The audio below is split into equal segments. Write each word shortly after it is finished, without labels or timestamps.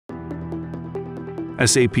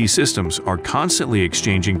SAP systems are constantly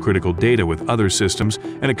exchanging critical data with other systems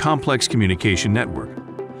in a complex communication network.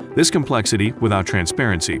 This complexity, without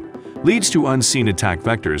transparency, leads to unseen attack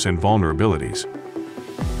vectors and vulnerabilities.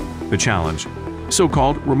 The challenge: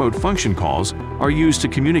 so-called remote function calls are used to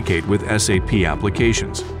communicate with SAP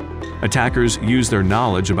applications. Attackers use their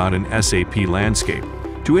knowledge about an SAP landscape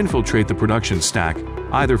to infiltrate the production stack,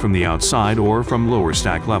 either from the outside or from lower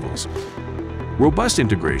stack levels. Robust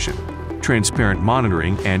integration, transparent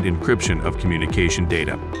monitoring, and encryption of communication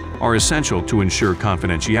data are essential to ensure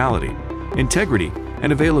confidentiality, integrity,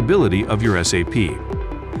 and availability of your SAP.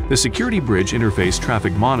 The SecurityBridge Interface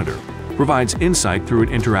Traffic Monitor provides insight through an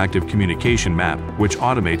interactive communication map which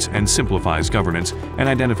automates and simplifies governance and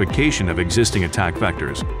identification of existing attack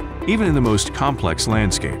vectors, even in the most complex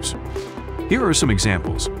landscapes. Here are some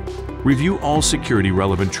examples. Review all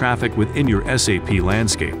security-relevant traffic within your SAP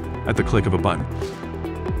landscape at the click of a button.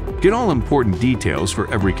 Get all important details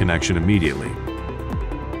for every connection immediately.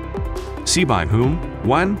 See by whom,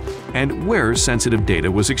 when, and where sensitive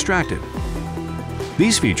data was extracted.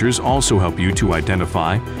 These features also help you to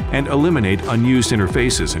identify and eliminate unused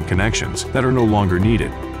interfaces and connections that are no longer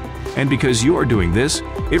needed. And because you are doing this,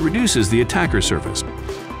 it reduces the attacker surface.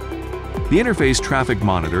 The Interface Traffic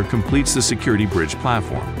Monitor completes the SecurityBridge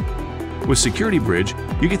platform. With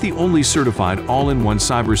SecurityBridge, you get the only certified all-in-one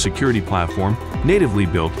cybersecurity platform natively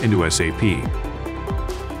built into SAP.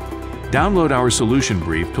 Download our solution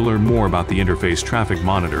brief to learn more about the Interface Traffic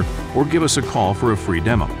Monitor or give us a call for a free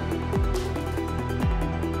demo.